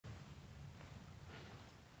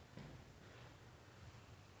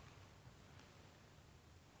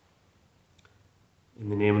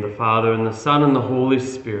In the name of the Father, and the Son, and the Holy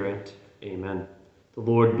Spirit. Amen. The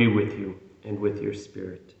Lord be with you, and with your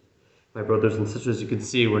spirit. My brothers and sisters, you can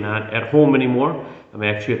see we're not at home anymore. I'm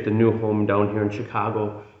actually at the new home down here in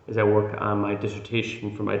Chicago as I work on my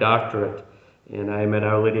dissertation for my doctorate. And I'm at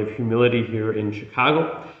Our Lady of Humility here in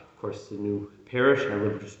Chicago. Of course, the new parish. I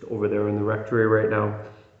live just over there in the rectory right now.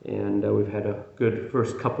 And we've had a good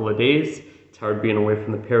first couple of days. It's hard being away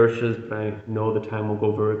from the parishes, but I know the time will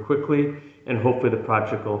go very quickly. And hopefully the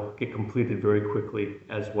project will get completed very quickly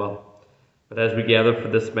as well. But as we gather for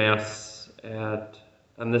this Mass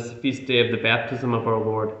on this feast day of the baptism of our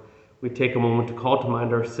Lord, we take a moment to call to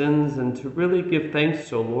mind our sins and to really give thanks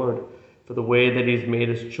to our Lord for the way that He's made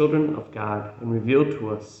us children of God and revealed to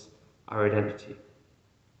us our identity.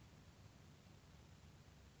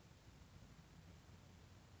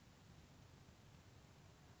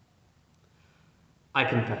 I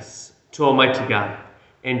confess to Almighty God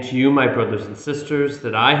and to you, my brothers and sisters,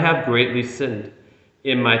 that I have greatly sinned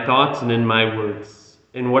in my thoughts and in my words,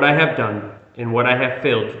 in what I have done, in what I have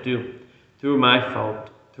failed to do, through my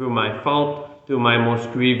fault, through my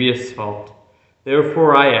most grievous fault.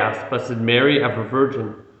 Therefore I ask Blessed Mary, ever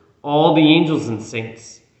Virgin, all the angels and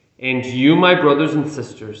saints, and to you, my brothers and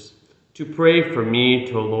sisters, to pray for me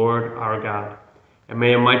to the Lord our God. And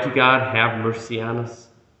may Almighty God have mercy on us,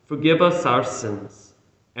 forgive us our sins,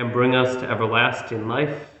 and bring us to everlasting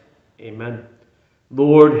life. Amen.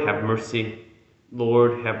 Lord, have mercy.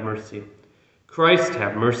 Lord, have mercy. Christ,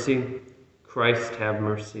 have mercy. Christ, have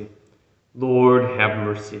mercy. Lord, have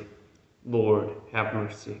mercy. Lord, have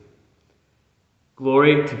mercy.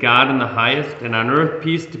 Glory to God in the highest, and on earth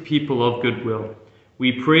peace to people of good will.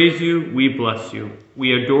 We praise you, we bless you,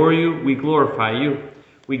 we adore you, we glorify you.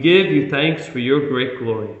 We give you thanks for your great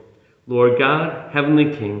glory. Lord God,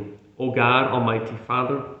 heavenly King, O God, almighty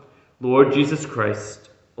Father, Lord Jesus Christ,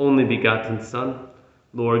 only begotten Son,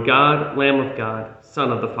 Lord God, Lamb of God,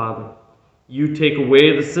 Son of the Father, you take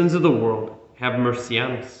away the sins of the world, have mercy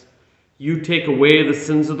on us. You take away the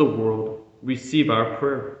sins of the world, receive our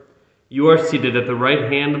prayer. You are seated at the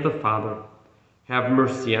right hand of the Father. Have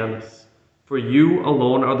mercy on us. For you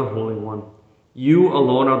alone are the Holy One. You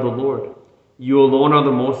alone are the Lord. You alone are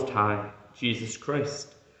the Most High, Jesus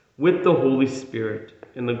Christ, with the Holy Spirit,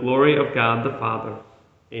 in the glory of God the Father.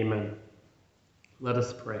 Amen. Let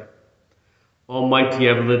us pray. Almighty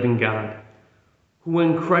ever-living God, who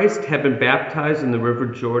in Christ had been baptized in the river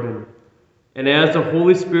Jordan, and as the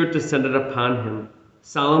Holy Spirit descended upon him,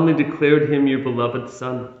 solemnly declared him your beloved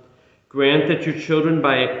Son, grant that your children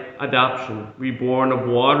by adoption, reborn of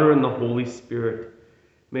water and the Holy Spirit,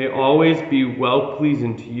 may always be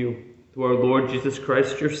well-pleasing to you, through our Lord Jesus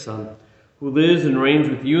Christ, your Son, who lives and reigns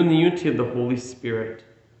with you in the unity of the Holy Spirit,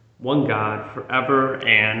 one God, forever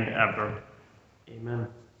and ever. Amen.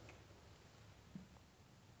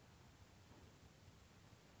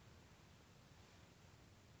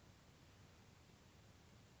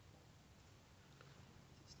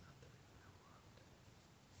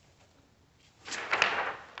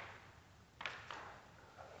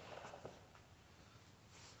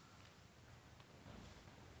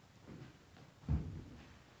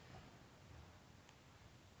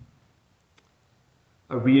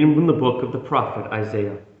 A reading from the book of the prophet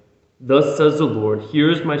Isaiah. Thus says the Lord,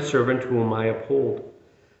 here is my servant whom I uphold,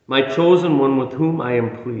 my chosen one with whom I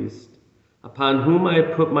am pleased, upon whom I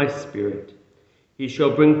have put my spirit. He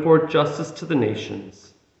shall bring forth justice to the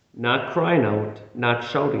nations, not crying out, not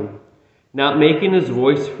shouting, not making his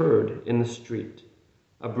voice heard in the street.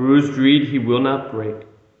 A bruised reed he will not break,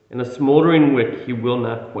 and a smoldering wick he will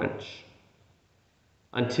not quench,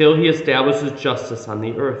 until he establishes justice on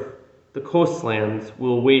the earth. The coastlands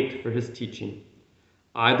will wait for his teaching.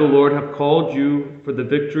 I, the Lord, have called you for the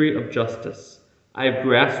victory of justice. I have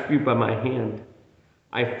grasped you by my hand.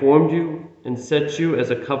 I formed you and set you as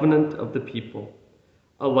a covenant of the people,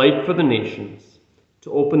 a light for the nations,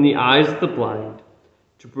 to open the eyes of the blind,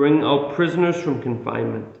 to bring out prisoners from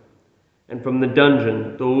confinement, and from the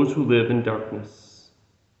dungeon those who live in darkness.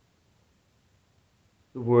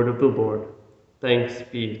 The word of the Lord. Thanks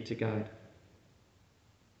be to God.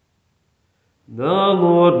 The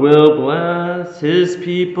Lord will bless his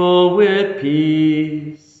people with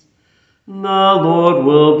peace. The Lord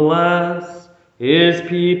will bless his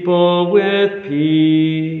people with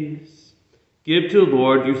peace. Give to the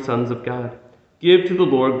Lord, you sons of God. Give to the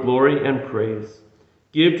Lord glory and praise.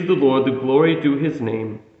 Give to the Lord the glory due his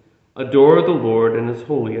name. Adore the Lord in his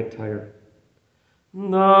holy attire. The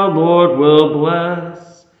Lord will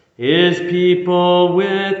bless his people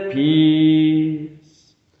with peace.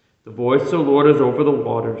 The voice of the Lord is over the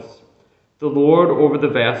waters, the Lord over the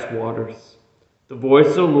vast waters. The voice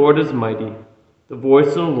of the Lord is mighty, The voice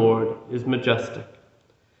of the Lord is majestic.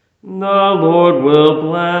 The Lord will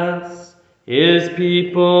bless his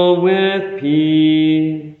people with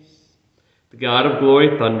peace. The God of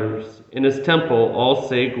glory thunders. In his temple all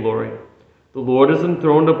say glory. The Lord is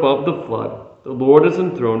enthroned above the flood. The Lord is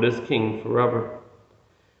enthroned as king forever.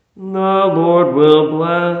 The Lord will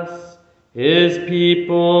bless his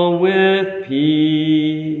people with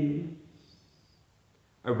peace.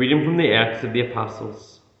 A reading from the Acts of the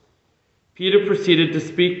Apostles. Peter proceeded to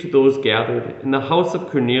speak to those gathered in the house of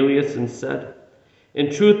Cornelius and said, "In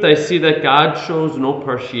truth I see that God shows no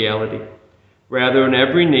partiality. Rather, in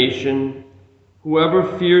every nation, whoever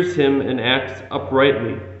fears him and acts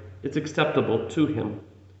uprightly is acceptable to him.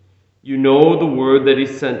 You know the word that he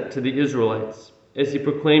sent to the Israelites, as he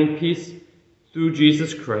proclaimed peace through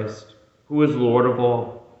Jesus Christ, who is Lord of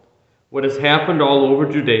all. What has happened all over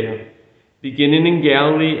Judea, beginning in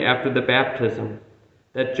Galilee after the baptism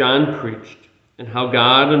that John preached, and how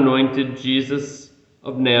God anointed Jesus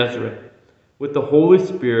of Nazareth with the Holy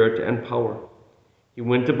Spirit and power. He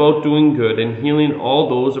went about doing good and healing all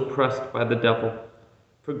those oppressed by the devil,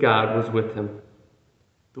 for God was with him."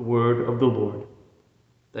 The word of the Lord.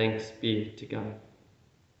 Thanks be to God.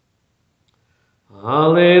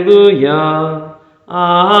 Alleluia,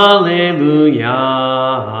 alleluia,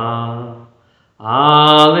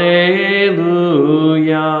 alleluia,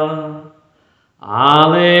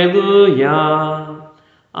 alleluia,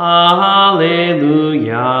 alleluia,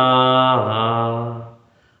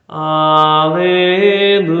 alleluia.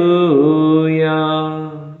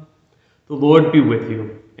 The Lord be with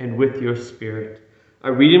you and with your spirit.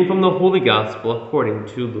 A reading from the Holy Gospel according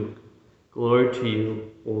to Luke. Glory to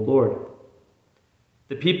you, O Lord.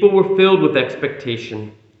 The people were filled with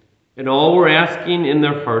expectation, and all were asking in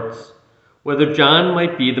their hearts whether John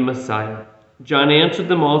might be the Messiah. John answered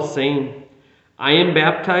them all, saying, "I am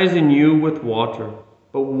baptizing you with water,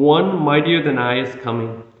 but one mightier than I is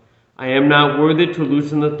coming. I am not worthy to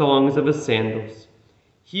loosen the thongs of his sandals.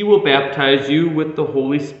 He will baptize you with the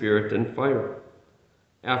Holy Spirit and fire."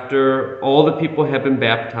 After all the people had been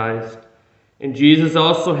baptized, and Jesus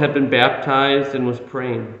also had been baptized and was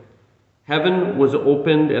praying, heaven was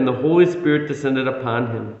opened and the Holy Spirit descended upon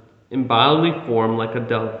him in bodily form like a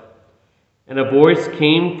dove. And a voice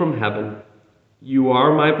came from heaven, "You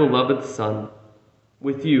are my beloved Son.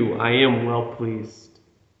 With you I am well pleased."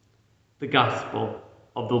 The Gospel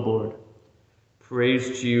of the Lord.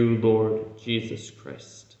 Praise to you, Lord Jesus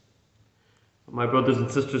Christ. My brothers and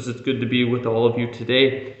sisters, it's good to be with all of you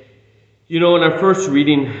today. You know, in our first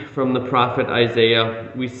reading from the prophet Isaiah,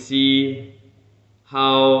 we see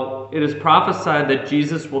how it is prophesied that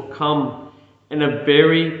Jesus will come in a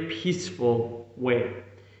very peaceful way.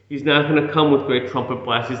 He's not going to come with great trumpet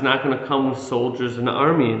blasts. He's not going to come with soldiers and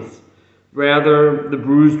armies. Rather, the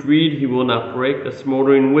bruised reed he will not break, the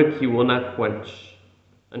smoldering wick he will not quench,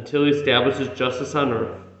 until he establishes justice on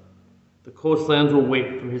earth. The coastlands will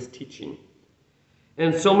wait for his teaching.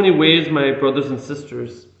 And in so many ways, my brothers and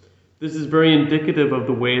sisters, this is very indicative of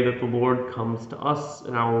the way that the Lord comes to us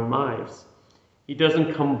in our own lives. He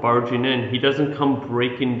doesn't come barging in. He doesn't come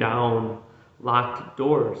breaking down locked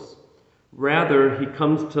doors. Rather, he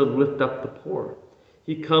comes to lift up the poor.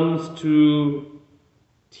 He comes to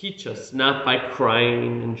teach us, not by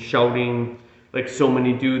crying and shouting like so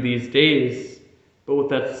many do these days, but with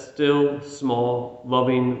that still, small,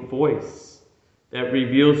 loving voice that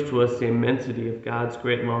reveals to us the immensity of God's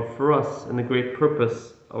great love for us and the great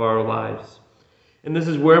purpose of our lives. And this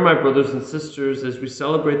is where, my brothers and sisters, as we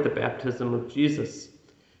celebrate the baptism of Jesus,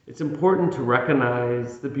 it's important to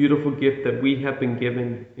recognize the beautiful gift that we have been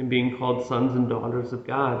given in being called sons and daughters of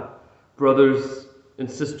God, brothers and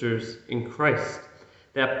sisters in Christ,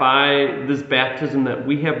 that by this baptism that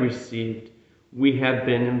we have received, we have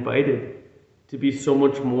been invited to be so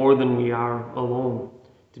much more than we are alone,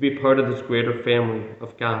 to be part of this greater family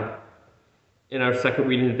of God. In our second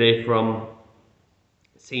reading today from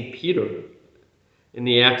St. Peter, in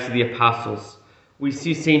the Acts of the Apostles, we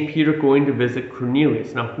see St. Peter going to visit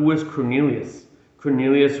Cornelius. Now, who is Cornelius?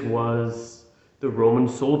 Cornelius was the Roman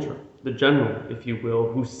soldier, the general, if you will,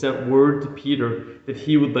 who sent word to Peter that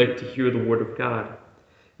he would like to hear the word of God.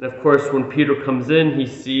 And of course, when Peter comes in, he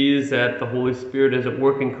sees that the Holy Spirit is at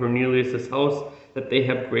work in Cornelius' house, that they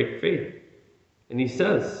have great faith. And he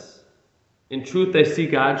says, "In truth, I see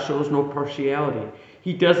God shows no partiality."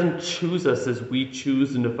 He doesn't choose us as we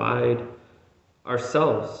choose and divide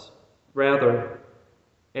ourselves. Rather,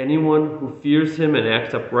 anyone who fears him and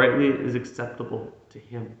acts uprightly is acceptable to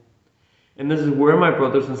him. And this is where, my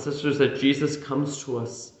brothers and sisters, that Jesus comes to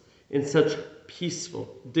us in such peaceful,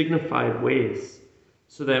 dignified ways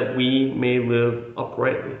so that we may live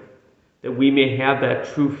uprightly, that we may have that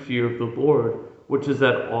true fear of the Lord, which is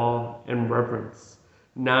that awe and reverence,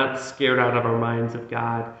 not scared out of our minds of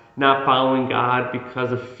God, not following God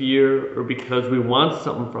because of fear or because we want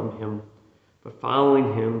something from him, but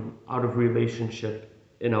following him out of relationship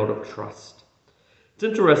and out of trust. It's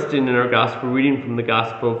interesting in our gospel reading from the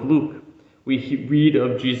Gospel of Luke, we read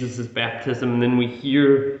of Jesus' baptism, and then we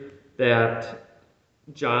hear that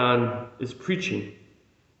John is preaching.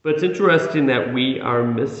 But it's interesting that we are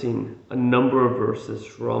missing a number of verses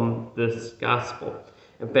from this gospel.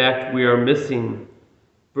 In fact, we are missing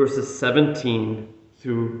verses 17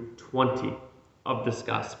 through 20 of this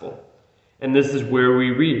gospel. And this is where we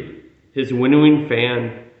read, his winnowing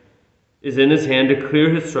fan is in his hand to clear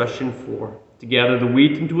his threshing floor, to gather the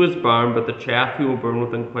wheat into his barn, but the chaff he will burn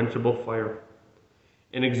with unquenchable fire.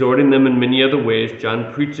 And exhorting them in many other ways,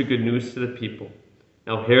 John preached the good news to the people.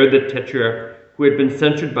 Now Herod the Tetrarch, who had been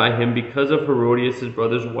censured by him because of Herodias, his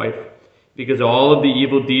brother's wife, because all of the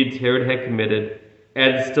evil deeds Herod had committed,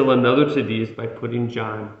 added still another to these by putting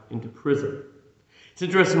John into prison. It's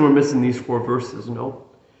interesting we're missing these 4 verses, no?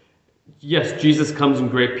 Yes, Jesus comes in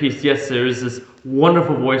great peace. Yes, there is this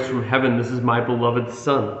wonderful voice from heaven, this is my beloved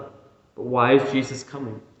Son. But why is Jesus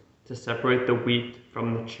coming? To separate the wheat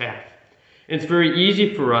from the chaff. And it's very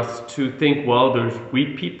easy for us to think, well, there's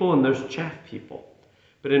wheat people and there's chaff people.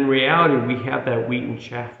 But in reality, we have that wheat and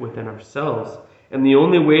chaff within ourselves. And the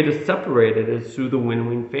only way to separate it is through the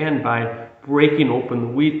winnowing fan, by breaking open the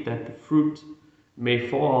wheat that the fruit may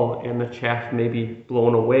fall and the chaff may be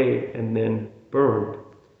blown away and then burned.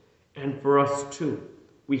 And for us too,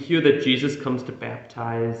 we hear that Jesus comes to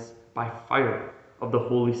baptize by fire of the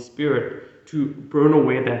Holy Spirit, to burn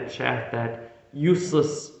away that chaff, that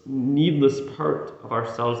useless, needless part of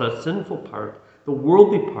ourselves, that sinful part, the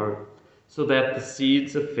worldly part, so that the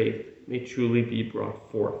seeds of faith may truly be brought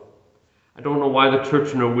forth. I don't know why the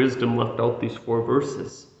church in her wisdom left out these 4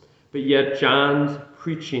 verses, but yet John's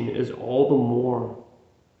preaching is all the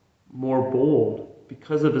more bold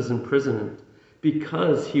because of his imprisonment,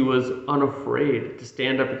 because he was unafraid to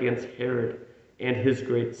stand up against Herod and his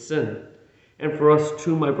great sin. And for us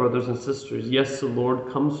too, my brothers and sisters, yes, the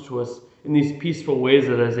Lord comes to us in these peaceful ways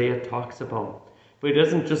that Isaiah talks about. But he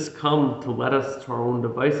doesn't just come to let us to our own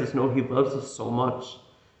devices. No, he loves us so much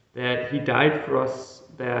that he died for us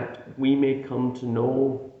that we may come to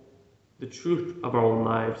know the truth of our own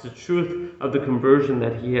lives, the truth of the conversion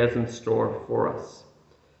that he has in store for us.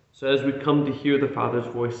 So as we come to hear the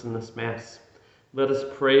Father's voice in this Mass, let us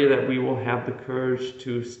pray that we will have the courage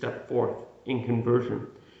to step forth in conversion,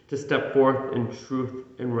 to step forth in truth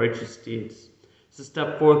and righteous deeds, to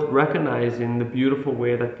step forth recognizing the beautiful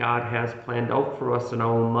way that God has planned out for us in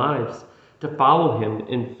our own lives, to follow him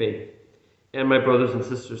in faith. And my brothers and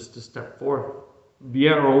sisters, to step forth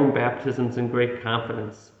via our own baptisms in great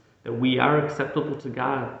confidence that we are acceptable to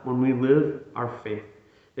God when we live our faith,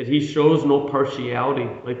 that he shows no partiality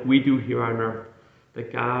like we do here on earth,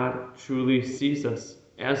 that God truly sees us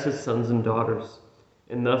as his sons and daughters,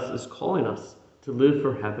 and thus is calling us to live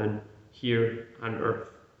for heaven here on earth.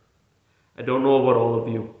 I don't know about all of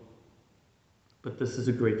you, but this is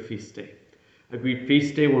a great feast day. A great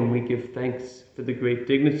feast day when we give thanks for the great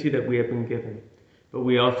dignity that we have been given, but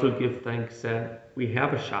we also give thanks that we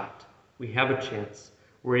have a shot, we have a chance.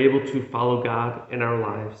 We're able to follow God in our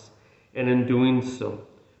lives, and in doing so,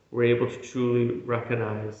 we're able to truly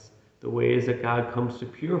recognize the ways that God comes to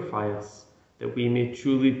purify us, that we may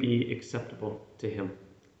truly be acceptable to him.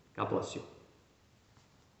 God bless you.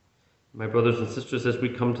 My brothers and sisters, as we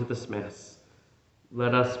come to this Mass,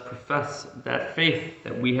 let us profess that faith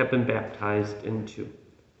that we have been baptized into.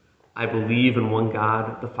 I believe in one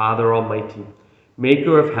God, the Father Almighty,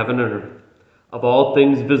 maker of heaven and earth, of all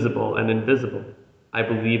things visible and invisible. I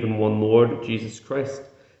believe in one Lord, Jesus Christ,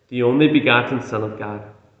 the only begotten Son of God,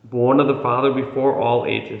 born of the Father before all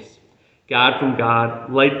ages, God from God,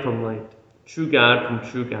 light from light, true God from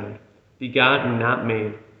true God, begotten, not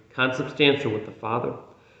made, consubstantial with the Father.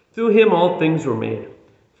 Through him all things were made.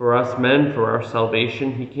 For us men, for our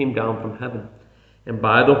salvation, he came down from heaven, and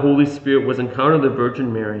by the Holy Spirit was encountered the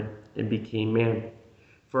Virgin Mary, and became man.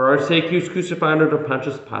 For our sake he was crucified under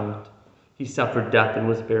Pontius Pilate. He suffered death and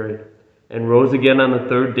was buried, and rose again on the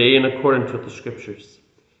 3rd day in accordance with the Scriptures.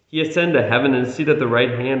 He ascended to heaven and is seated at the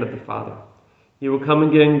right hand of the Father. He will come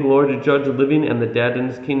again in glory to judge the living and the dead, and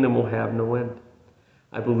his kingdom will have no end.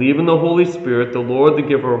 I believe in the Holy Spirit, the Lord, the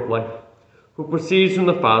giver of life, who proceeds from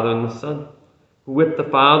the Father and the Son, who with the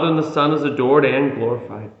Father and the Son is adored and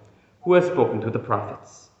glorified, who has spoken to the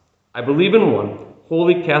prophets. I believe in one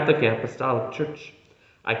holy Catholic and Apostolic Church.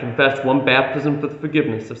 I confess one baptism for the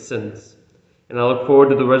forgiveness of sins, and I look forward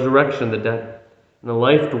to the resurrection of the dead and the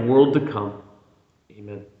life of the world to come.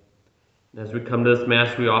 Amen. And as we come to this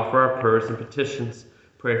Mass, we offer our prayers and petitions.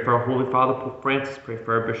 Pray for our Holy Father, Pope Francis. Pray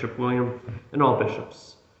for our Bishop William and all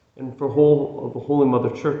bishops. And for the Holy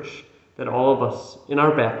Mother Church, that all of us in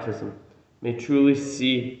our baptism may truly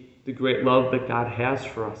see the great love that God has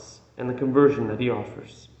for us and the conversion that he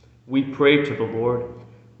offers. We pray to the Lord.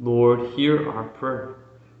 Lord, hear our prayer.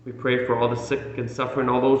 We pray for all the sick and suffering,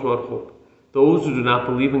 all those without hope, those who do not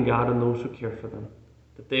believe in God and those who care for them,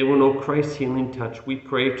 that they will know Christ's healing touch. We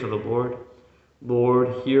pray to the Lord.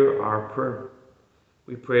 Lord, hear our prayer.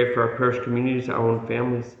 We pray for our parish communities, our own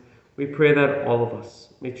families. We pray that all of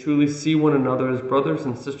us may truly see one another as brothers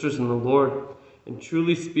and sisters in the Lord and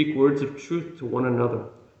truly speak words of truth to one another,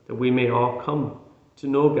 that we may all come to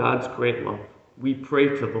know God's great love. We pray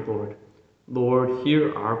to the Lord. Lord,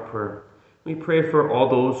 hear our prayer. We pray for all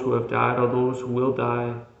those who have died, all those who will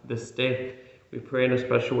die this day. We pray in a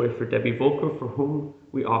special way for Debbie Volker, for whom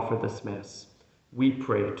we offer this Mass. We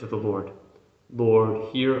pray to the Lord.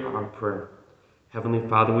 Lord, hear our prayer. Heavenly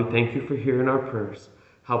Father, we thank you for hearing our prayers.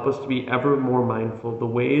 Help us to be ever more mindful of the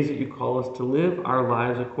ways that you call us to live our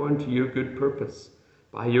lives according to your good purpose,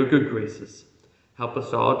 by your good graces. Help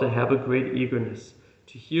us all to have a great eagerness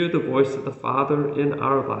to hear the voice of the Father in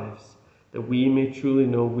our lives, that we may truly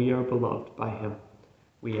know we are beloved by him.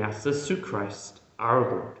 We ask this through Christ, our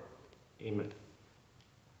Lord. Amen.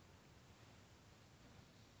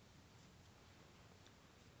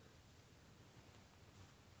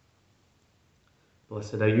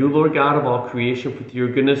 Blessed are you, Lord God of all creation, for through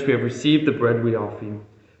your goodness we have received the bread we offer you,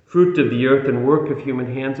 fruit of the earth and work of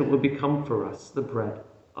human hands, that will become for us the bread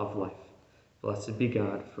of life. Blessed be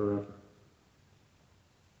God forever.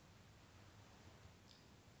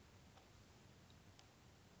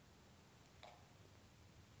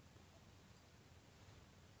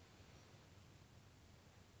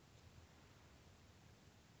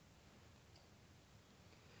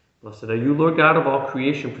 Blessed are you, Lord God of all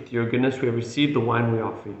creation, for through your goodness we have received the wine we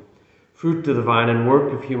offer you, fruit of the vine and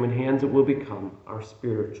work of human hands, it will become our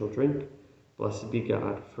spiritual drink. Blessed be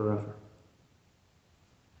God forever.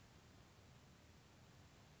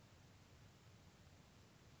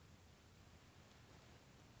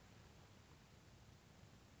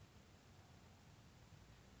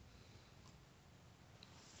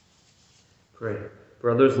 Pray,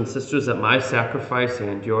 brothers and sisters, that my sacrifice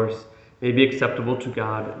and yours may be acceptable to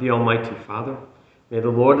God, the Almighty Father. May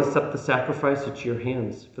the Lord accept the sacrifice at your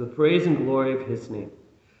hands for the praise and glory of his name,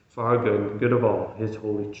 for our good and the good of all his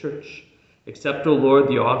holy church. Accept, O Lord,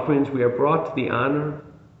 the offerings we have brought to the honor,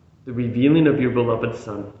 the revealing of your beloved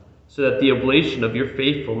Son, so that the oblation of your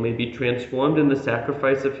faithful may be transformed in the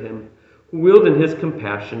sacrifice of him who willed in his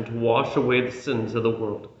compassion to wash away the sins of the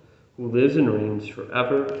world, who lives and reigns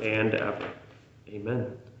forever and ever.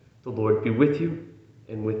 Amen. The Lord be with you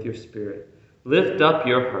and with your spirit. Lift up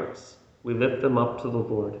your hearts. We lift them up to the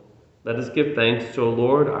Lord. Let us give thanks to the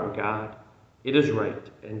Lord our God. It is right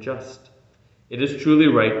and just. It is truly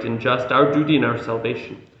right and just, our duty and our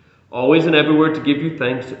salvation, always and everywhere to give you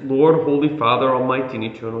thanks, Lord, Holy Father, Almighty and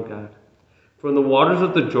eternal God. For in the waters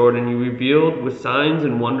of the Jordan you revealed with signs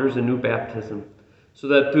and wonders a new baptism, so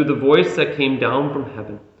that through the voice that came down from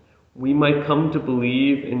heaven, we might come to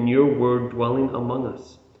believe in your word dwelling among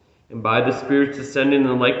us, and by the Spirit's descending in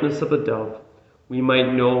the likeness of a dove, we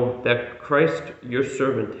might know that Christ, your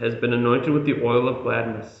servant, has been anointed with the oil of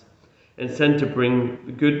gladness and sent to bring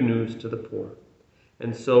the good news to the poor.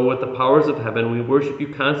 And so, with the powers of heaven, we worship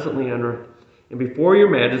you constantly on earth, and before your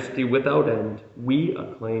majesty without end, we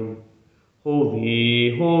acclaim,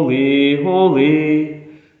 Holy, holy, holy,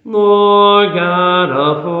 Lord God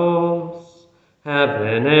of hosts.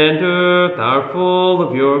 Heaven and earth are full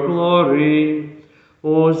of your glory.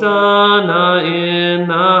 Hosanna in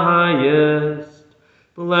the highest.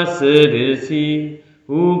 Blessed is he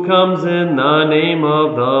who comes in the name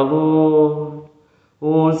of the Lord.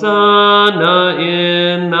 Hosanna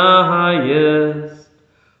in the highest.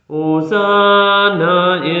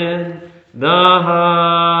 Hosanna in the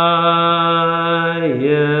highest.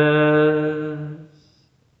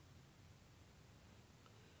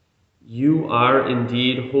 You are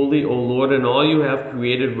indeed holy, O Lord, and all you have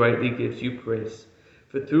created rightly gives you praise.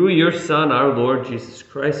 For through your Son, our Lord Jesus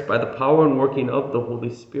Christ, by the power and working of the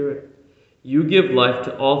Holy Spirit, you give life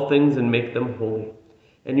to all things and make them holy.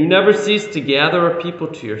 And you never cease to gather a people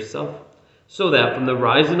to yourself, so that from the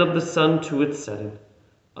rising of the sun to its setting,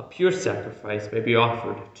 a pure sacrifice may be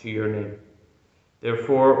offered to your name.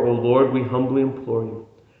 Therefore, O Lord, we humbly implore you,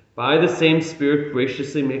 by the same Spirit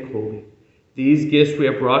graciously make holy these gifts we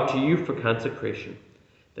have brought to you for consecration,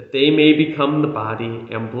 that they may become the body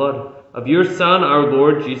and blood of your Son, our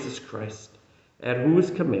Lord Jesus Christ, at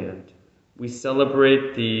whose command we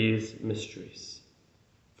celebrate these mysteries.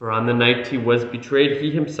 For on the night he was betrayed, he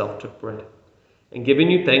himself took bread, and giving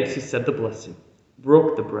you thanks, he said the blessing,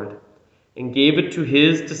 broke the bread, and gave it to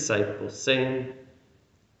his disciples, saying,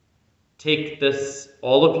 "Take this,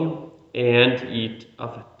 all of you, and eat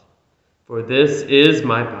of it, for this is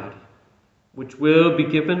my body, which will be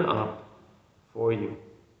given up for you."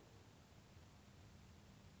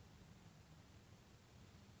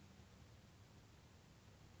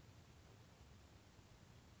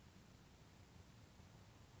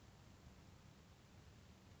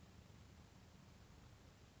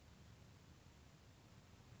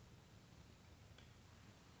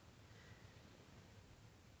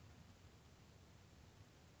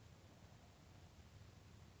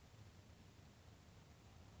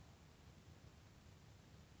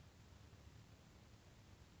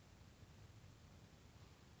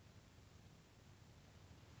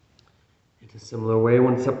 In a similar way,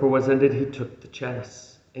 when supper was ended, he took the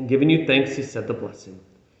chalice, and giving you thanks, he said the blessing,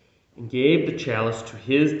 and gave the chalice to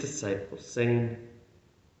his disciples, saying,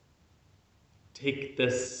 "Take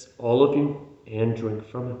this, all of you, and drink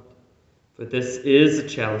from it, for this is the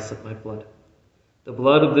chalice of my blood, the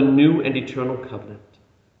blood of the new and eternal covenant,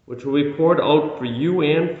 which will be poured out for you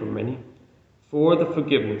and for many, for the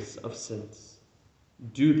forgiveness of sins.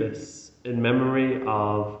 Do this in memory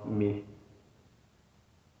of me."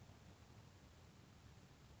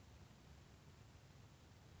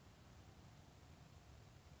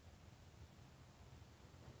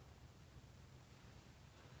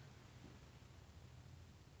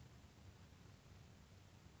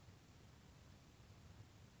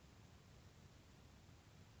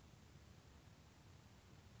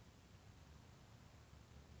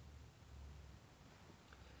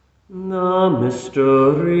 The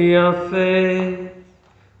mystery of faith.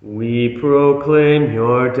 We proclaim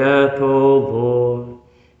your death, O Lord,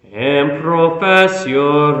 and profess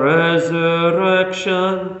your resurrection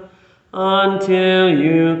until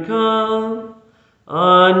you come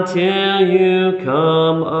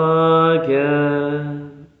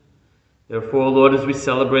again. Therefore, Lord, as we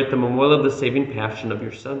celebrate the memorial of the saving passion of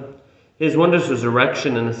your Son, his wondrous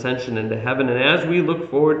resurrection and ascension into heaven, and as we look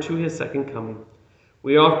forward to his second coming,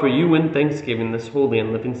 we offer you in thanksgiving this holy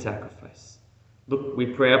and living sacrifice. Look, we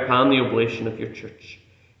pray upon the oblation of your church,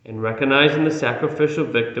 and recognizing the sacrificial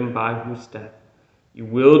victim by whose death you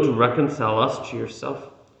will to reconcile us to yourself,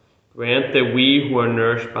 grant that we who are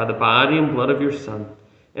nourished by the body and blood of your Son,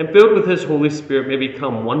 and filled with his Holy Spirit, may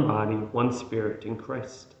become one body, one spirit in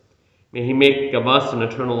Christ. May he make of us an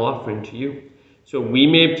eternal offering to you, so we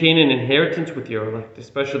may obtain an inheritance with your elect,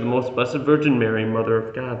 especially the most blessed Virgin Mary, Mother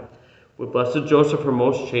of God, with blessed Joseph, her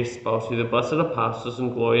most chaste spouse, with the blessed apostles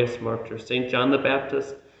and glorious martyrs, St. John the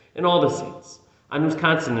Baptist, and all the saints, on whose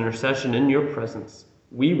constant intercession in your presence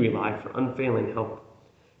we rely for unfailing help.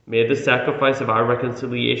 May the sacrifice of our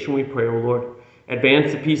reconciliation, we pray, O Lord,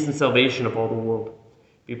 advance the peace and salvation of all the world.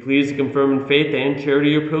 Be pleased to confirm in faith and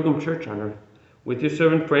charity your pilgrim church on earth, with your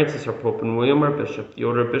servant Francis our Pope and William our Bishop, the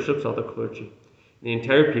order of bishops, all the clergy, and the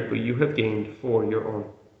entire people you have gained for your own.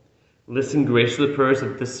 Listen graciously to the prayers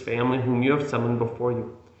of this family whom you have summoned before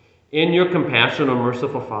you. In your compassion, O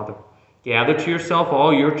merciful Father, gather to yourself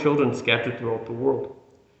all your children scattered throughout the world.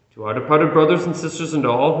 To our departed brothers and sisters and to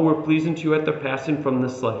all who were pleasing to you at their passing from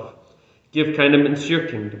this life, give kind admittance to your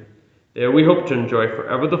kingdom. There we hope to enjoy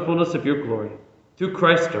forever the fullness of your glory. Through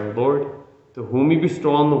Christ our Lord, to whom you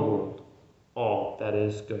bestow on the world all that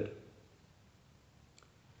is good.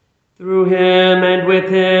 Through him and with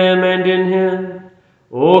him and in him,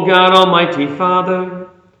 O God, Almighty Father,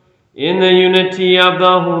 in the unity of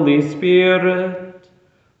the Holy Spirit,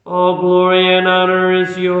 all glory and honor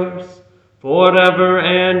is yours forever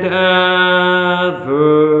and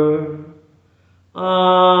ever.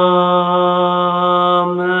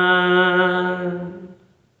 Amen.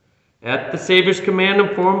 At the Savior's command,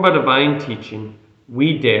 informed by divine teaching,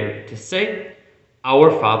 we dare to say,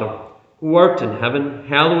 Our Father, who art in heaven,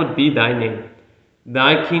 hallowed be thy name.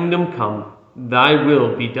 Thy kingdom come, thy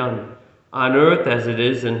will be done, on earth as it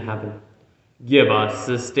is in heaven. Give us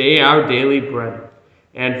this day our daily bread,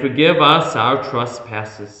 and forgive us our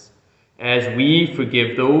trespasses, as we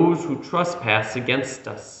forgive those who trespass against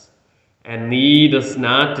us. And lead us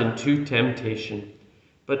not into temptation,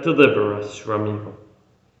 but deliver us from evil.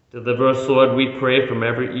 Deliver us, Lord, we pray, from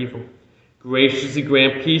every evil. Graciously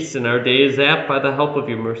grant peace in our days, that by the help of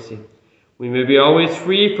your mercy we may be always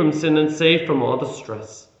free from sin and safe from all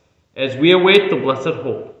distress, as we await the blessed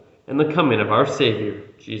hope and the coming of our Savior,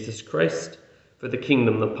 Jesus Christ. For the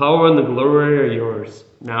kingdom, the power, and the glory are yours,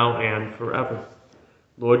 now and forever.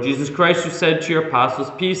 Lord Jesus Christ, who said to your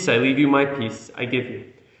apostles, "Peace I leave you, my peace I give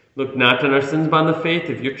you," look not on our sins, but on the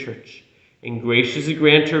faith of your church, and graciously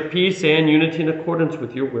grant her peace and unity in accordance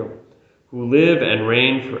with your will, who live and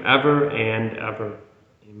reign forever and ever.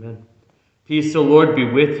 Amen. Peace, O Lord, be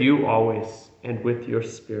with you always, and with your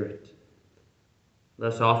spirit.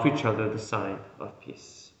 Let us offer each other the sign of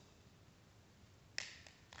peace.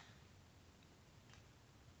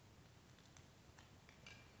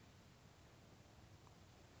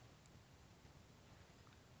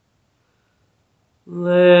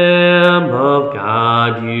 Lamb of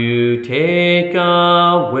God, you take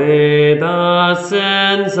away the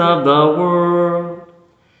sins of the world.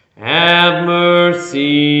 Have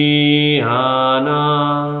mercy on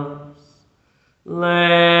us.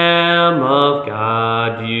 Lamb of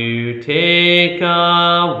God, you take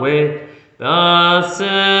away the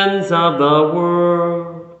sins of the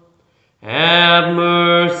world. Have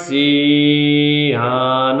mercy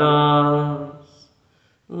on us.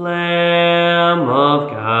 Lamb of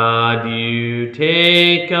God, you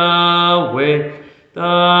take away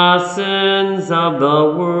the sins of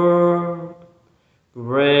the world.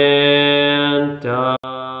 Grant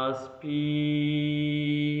us peace.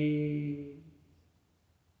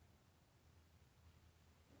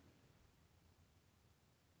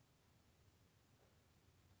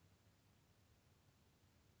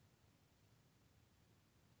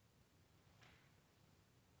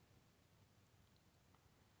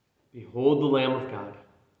 Behold the Lamb of God.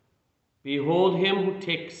 Behold him who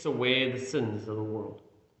takes away the sins of the world.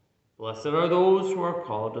 Blessed are those who are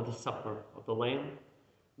called to the supper of the Lamb.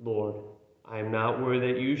 Lord, I am not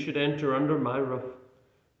worthy that you should enter under my roof,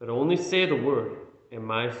 but only say the word, and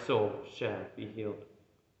my soul shall be healed.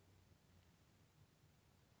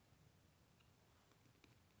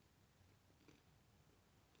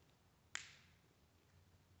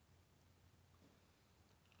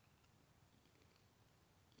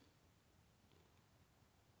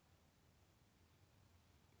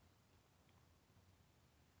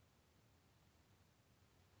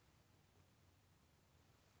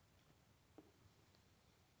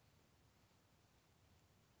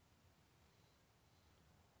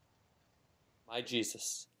 My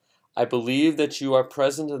Jesus, I believe that you are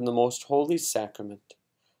present in the most holy sacrament.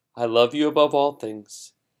 I love you above all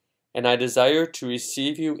things, and I desire to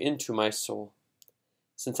receive you into my soul.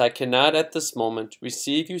 Since I cannot at this moment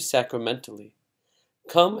receive you sacramentally,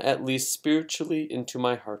 come at least spiritually into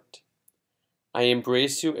my heart. I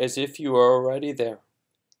embrace you as if you are already there,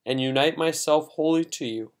 and unite myself wholly to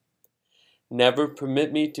you. Never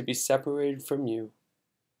permit me to be separated from you.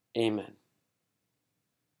 Amen.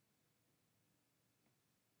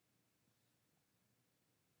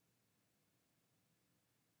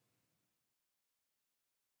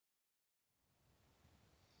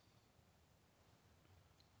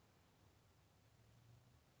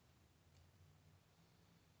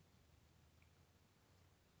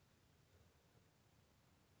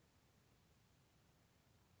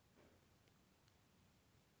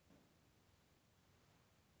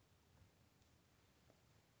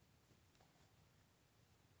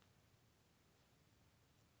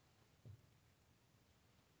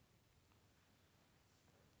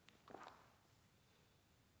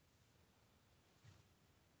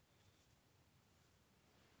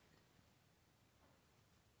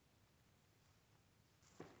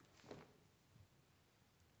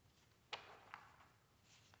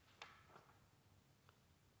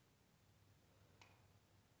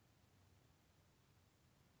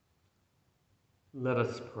 Let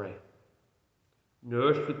us pray.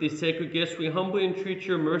 Nourished with these sacred gifts, we humbly entreat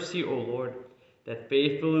your mercy, O Lord, that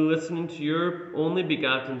faithfully listening to your only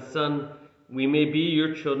begotten Son, we may be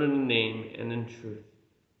your children in name and in truth.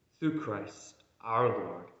 Through Christ our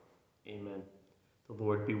Lord. Amen. The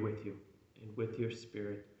Lord be with you and with your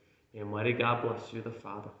spirit. May Almighty God bless you, the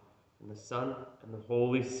Father, and the Son, and the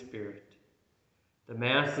Holy Spirit. The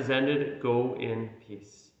Mass is ended. Go in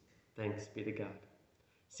peace. Thanks be to God.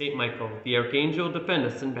 Saint Michael, the Archangel, defend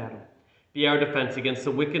us in battle. Be our defense against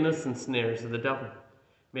the wickedness and snares of the devil.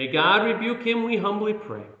 May God rebuke him, we humbly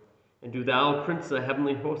pray. And do thou, Prince of the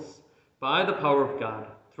heavenly hosts, by the power of God,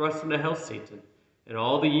 thrust into hell Satan and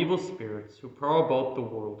all the evil spirits who prowl about the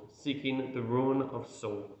world, seeking the ruin of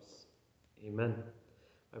souls. Amen.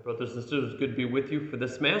 My brothers and sisters, it's good to be with you for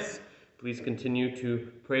this Mass. Please continue to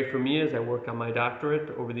pray for me as I work on my doctorate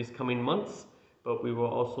over these coming months. But we will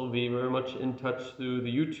also be very much in touch through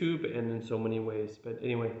the YouTube and in so many ways. But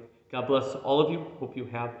anyway, God bless all of you. Hope you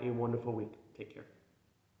have a wonderful week. Take care.